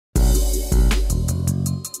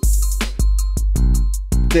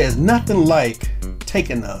There's nothing like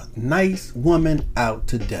taking a nice woman out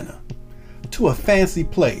to dinner, to a fancy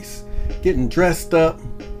place, getting dressed up.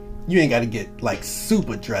 You ain't got to get like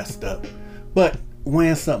super dressed up, but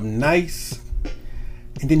wearing something nice.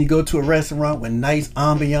 And then you go to a restaurant with nice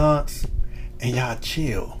ambiance and y'all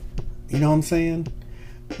chill. You know what I'm saying?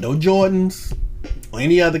 No Jordans or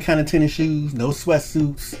any other kind of tennis shoes, no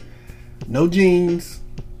sweatsuits, no jeans.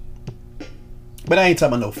 But I ain't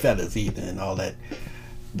talking about no feathers either and all that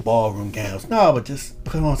ballroom gowns. No, but just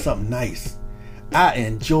put on something nice. I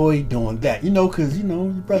enjoy doing that, because your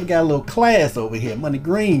brother got a little class over here. Money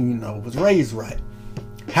Green, was raised right.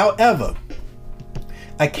 However,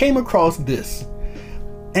 I came across this,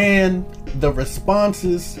 and the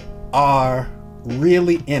responses are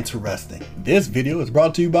really interesting. This video is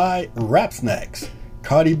brought to you by Rap Snacks,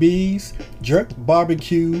 Cardi B's Jerk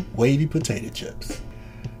Barbecue Wavy Potato Chips.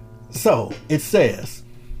 So it says,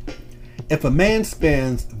 if a man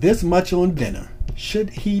spends this much on dinner, should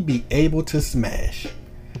he be able to smash?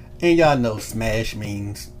 And y'all know smash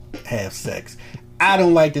means have sex. I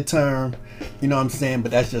don't like the term,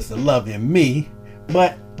 but that's just a love in me.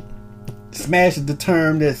 But smash is the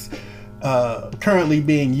term that's currently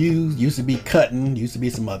being used. Used to be cutting, used to be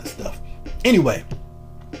some other stuff. Anyway,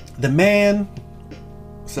 the man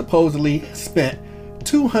supposedly spent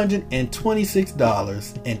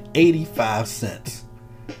 $226.85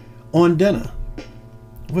 on dinner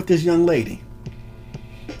with this young lady.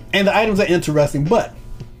 And the items are interesting, but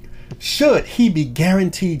should he be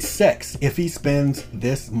guaranteed sex if he spends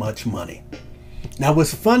this much money? Now,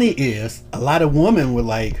 what's funny is a lot of women were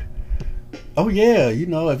like, oh yeah,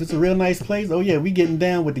 if it's a real nice place, oh yeah, we getting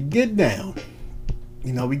down with the get down.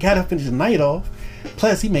 We gotta finish the night off.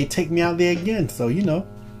 Plus, he may take me out there again. So, I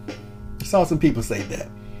saw some people say that.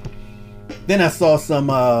 Then I saw some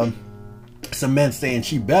men saying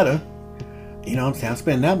she better. I'm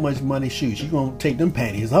spending that much money. Shoot, she gonna take them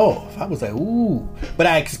panties off. I was like, ooh, but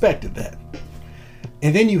I expected that.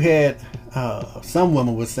 And then you had some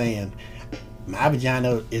woman was saying, my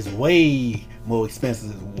vagina is way more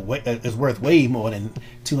expensive. It's worth way more than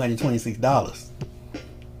 $226.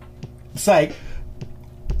 It's like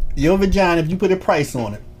your vagina, if you put a price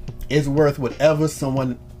on it, is worth whatever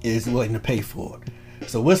someone is willing to pay for it.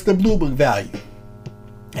 So what's the Blue Book value?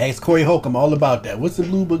 I asked Corey Holcomb all about that. What's the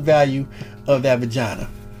Blue Book value of that vagina?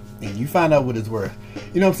 And you find out what it's worth.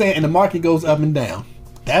 You know what I'm saying? And the market goes up and down.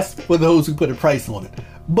 That's for those who put a price on it.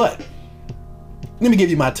 But let me give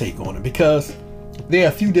you my take on it, because there are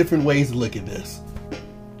a few different ways to look at this.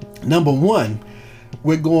 Number one,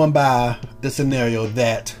 we're going by the scenario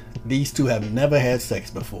that these two have never had sex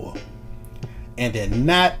before. And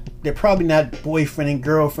they're probably not boyfriend and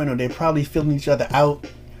girlfriend, or they're probably filling each other out.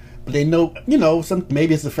 But they know,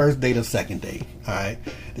 maybe it's the first date or second date. All right.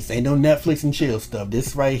 This ain't no Netflix and chill stuff.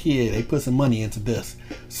 This right here, they put some money into this.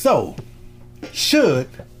 So, should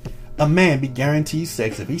a man be guaranteed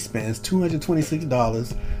sex if he spends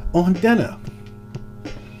 $226 on dinner?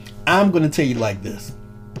 I'm going to tell you like this.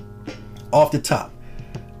 Off the top,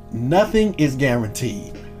 nothing is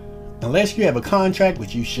guaranteed. Unless you have a contract,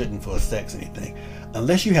 which you shouldn't for sex or anything.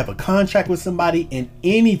 Unless you have a contract with somebody in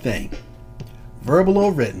anything, verbal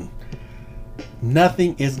or written,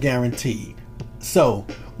 nothing is guaranteed. So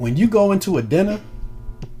when you go into a dinner,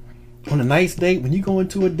 on a nice date, when you go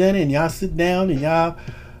into a dinner and y'all sit down and y'all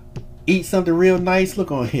eat something real nice,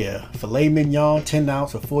 look on here, filet mignon, 10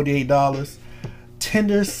 ounce for $48,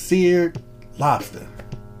 tender seared lobster,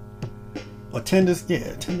 or tender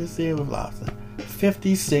seared with lobster,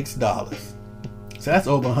 $56. So that's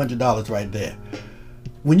over $100 right there.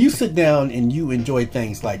 When you sit down and you enjoy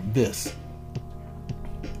things like this,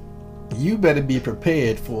 you better be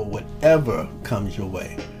prepared for whatever comes your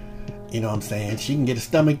way. You know what I'm saying? She can get a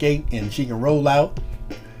stomach ache and she can roll out.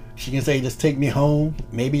 She can say, just take me home.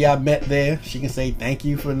 Maybe I met there. She can say, thank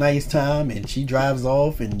you for a nice time. And she drives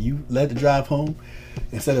off and you let her drive home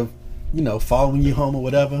instead of, following you home or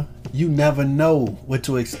whatever. You never know what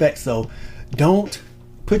to expect. So don't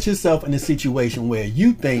put yourself in a situation where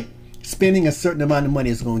you think spending a certain amount of money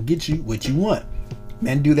is going to get you what you want.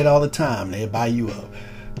 Men do that all the time. They'll buy you a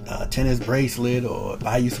tennis bracelet or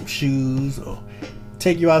buy you some shoes or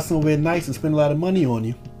take you out somewhere nice and spend a lot of money on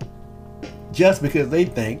you just because they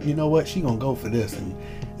think, you know what, she gonna go for this and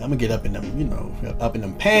I'm gonna get up in them, up in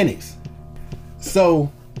them panties.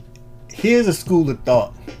 So here's a school of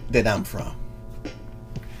thought that I'm from.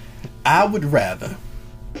 I would rather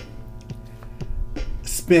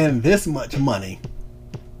spend this much money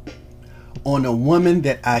on a woman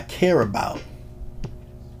that I care about.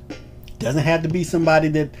 Doesn't have to be somebody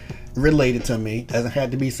that related to me. Doesn't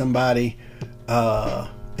have to be somebody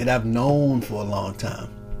that I've known for a long time.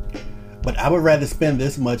 But I would rather spend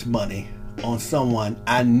this much money on someone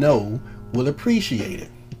I know will appreciate it.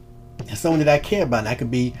 And someone that I care about. And I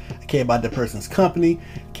care about the person's company,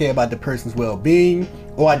 care about the person's well-being,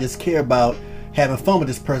 or I just care about having fun with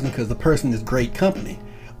this person because the person is great company.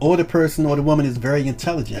 Or the person or the woman is very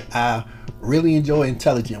intelligent. I really enjoy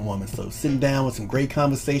intelligent women. So sitting down with some great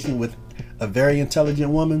conversation with a very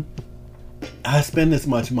intelligent woman, I spend this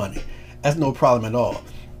much money. That's no problem at all.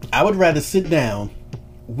 I would rather sit down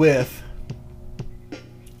with,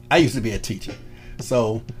 I used to be a teacher.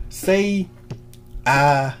 So say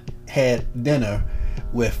I had dinner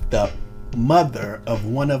with the mother of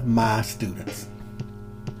one of my students.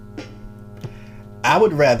 I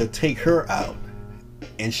would rather take her out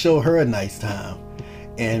and show her a nice time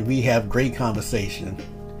and we have great conversation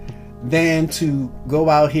than to go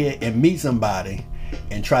out here and meet somebody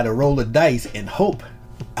and try to roll the dice and hope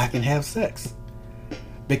I can have sex.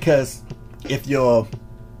 Because if your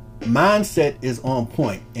mindset is on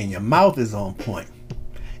point and your mouth is on point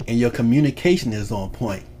and your communication is on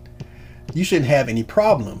point, you shouldn't have any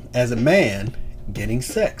problem as a man getting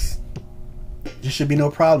sex. There should be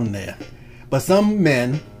no problem there. But some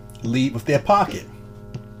men lead with their pocket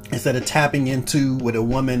instead of tapping into what a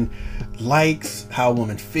woman likes, how a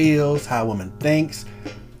woman feels, how a woman thinks,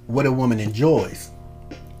 what a woman enjoys.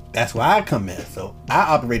 That's where I come in. So I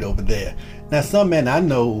operate over there. Now some men, I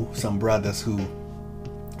know some brothers who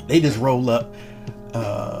they just roll up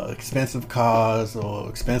expensive cars or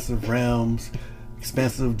expensive rims,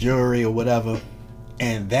 expensive jewelry or whatever,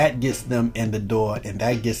 and that gets them in the door and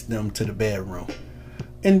that gets them to the bedroom.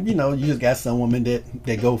 And you know, you just got some women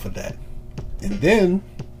that go for that. And then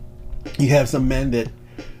you have some men that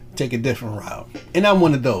take a different route. And I'm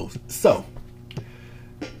one of those. So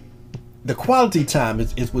the quality time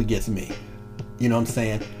is what gets me. You know what I'm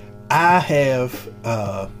saying? I have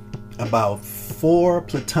about 4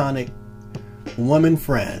 platonic woman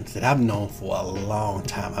friends that I've known for a long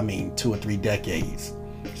time. I mean 2 or 3 decades,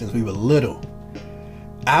 since we were little.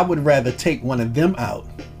 I would rather take one of them out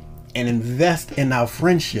and invest in our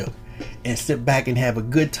friendship and sit back and have a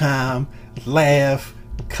good time, laugh,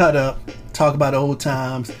 cut up, talk about old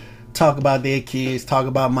times, talk about their kids, talk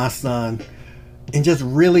about my son, and just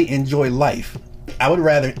really enjoy life. I would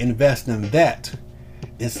rather invest in that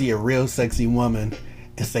than see a real sexy woman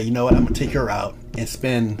and say, you know what, I'm gonna take her out and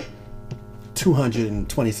spend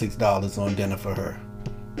 $226 on dinner for her.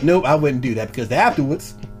 Nope, I wouldn't do that, because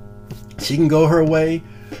afterwards she can go her way,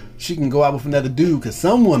 she can go out with another dude, because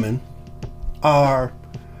some women are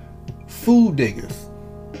food diggers.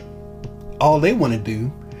 All they want to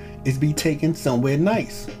do is be taken somewhere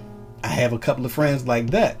nice. I have a couple of friends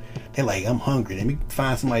like that. They're like, I'm hungry, let me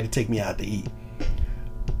find somebody to take me out to eat.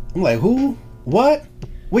 I'm like, who? What?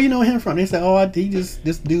 Where you know him from? They say, oh, this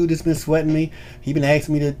dude that's been sweating me. He been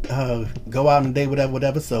asking me to go out on a date,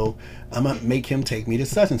 whatever. So I'm gonna make him take me to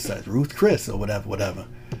such and such, Ruth Chris or whatever.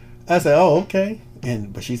 I said, oh, okay.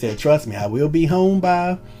 But she said, trust me, I will be home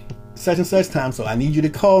by such and such time. So I need you to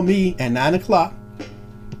call me at 9 o'clock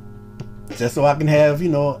just so I can have, you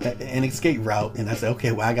know, an escape route. And I said,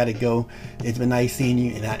 okay, well, I got to go. It's been nice seeing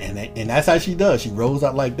you. And that's how she does. She rolls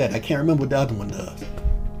out like that. I can't remember what the other one does.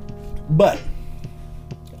 But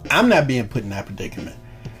I'm not being put in that predicament.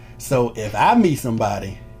 So if I meet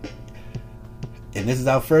somebody and this is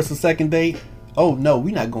our first or second date, oh no,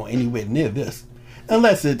 we're not going anywhere near this.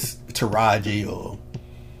 Unless it's Taraji or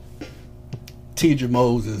Tidra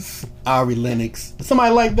Moses, Ari Lennox,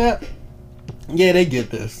 somebody like that. Yeah, they get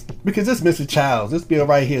this. Because this Mr. Childs, this bill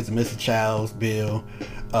right here is a Mr. Childs bill.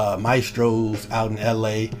 Maestro's out in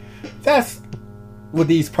LA. That's what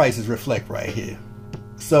these prices reflect right here.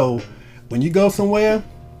 So when you go somewhere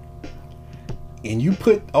and you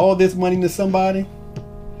put all this money into somebody,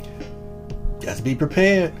 just be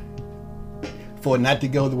prepared for it not to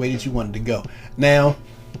go the way that you wanted to go. Now,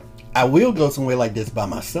 I will go somewhere like this by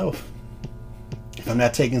myself. If I'm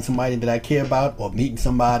not taking somebody that I care about or meeting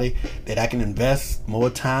somebody that I can invest more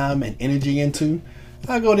time and energy into,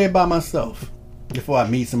 I'll go there by myself before I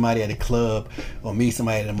meet somebody at a club or meet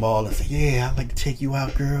somebody at a mall and say, yeah, I'd like to take you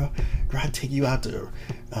out, girl. I'd take you out to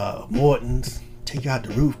Morton's, take you out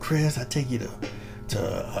to Ruth Chris, I'd take you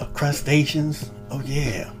to Crustaceans. Oh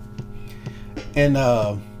yeah. And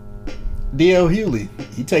D.L. Hewley,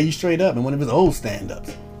 he tell you straight up in one of his old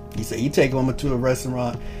stand-ups. He said he take a woman to a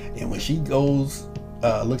restaurant, and when she goes,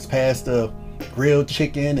 looks past the grilled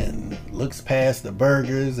chicken and looks past the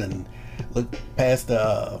burgers and look past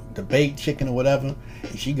the baked chicken or whatever,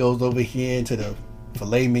 and she goes over here into the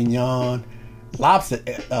filet mignon lobster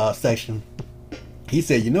section, he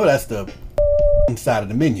said, you know that's the side of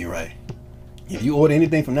the menu, right? If you order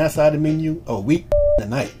anything from that side of the menu, oh, we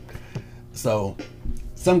tonight. So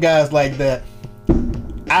some guys like that.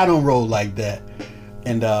 I don't roll like that.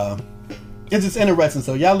 And it's just interesting.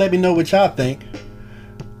 So y'all let me know what y'all think.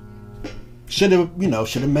 Should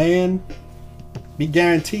a man be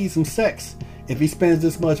guaranteed some sex if he spends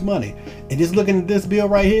this much money? And just looking at this bill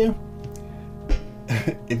right here,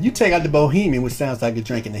 if you take out the Bohemian, which sounds like you're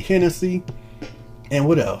drinking the Hennessy, and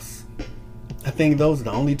what else? I think those are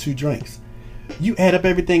the only 2 drinks. You add up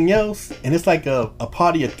everything else, and it's like a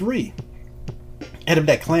party of 3. Add up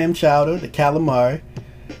that clam chowder, the calamari,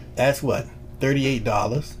 that's what,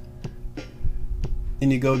 $38.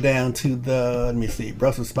 Then you go down to the, let me see,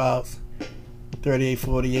 Brussels sprouts, $38,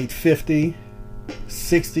 $48, $50,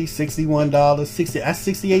 $60, $61, 60. That's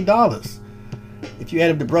 $68. If you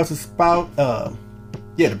add up the Brussels sprout,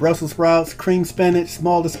 the Brussels sprouts, cream spinach,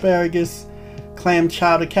 small asparagus, clam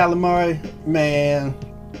chowder, calamari, man,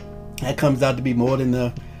 that comes out to be more than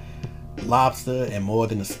the lobster and more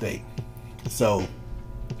than the steak. So,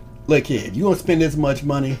 look here, if you want to spend this much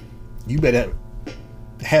money, you better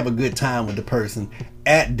have a good time with the person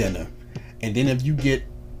at dinner. And then if you get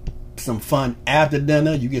some fun after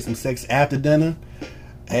dinner, you get some sex after dinner,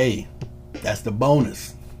 hey, that's the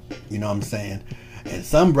bonus. You know what I'm saying? And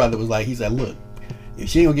some brother was like, he said, look, if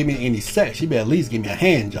she ain't gonna give me any sex, she better at least give me a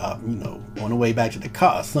hand job, on the way back to the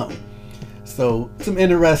car or something. So some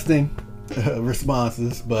interesting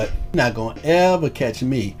responses, but you're not gonna ever catch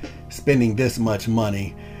me spending this much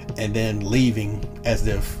money and then leaving as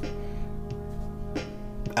if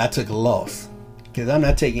I took a loss, because I'm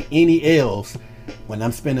not taking any L's when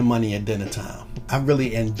I'm spending money at dinner time. I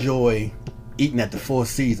really enjoy eating at the Four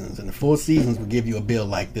Seasons, and the Four Seasons will give you a bill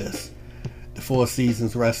like this. The Four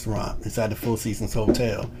Seasons restaurant inside the Four Seasons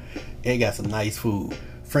Hotel. It got some nice food.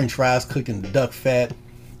 French fries cooked in the duck fat,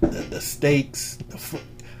 the steaks,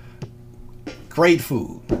 great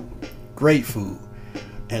food. Great food.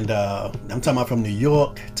 And I'm talking about from New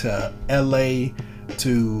York to LA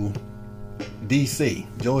to DC,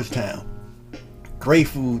 Georgetown. Great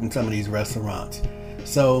food in some of these restaurants.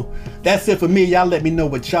 So that's it for me. Y'all let me know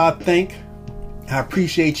what y'all think. I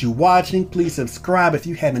appreciate you watching. Please subscribe if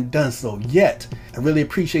you haven't done so yet. I really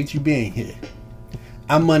appreciate you being here.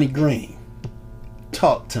 I'm Money Green.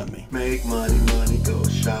 Talk to me. Make money, money, go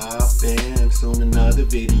shopping. Soon another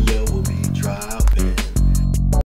video will be dropping.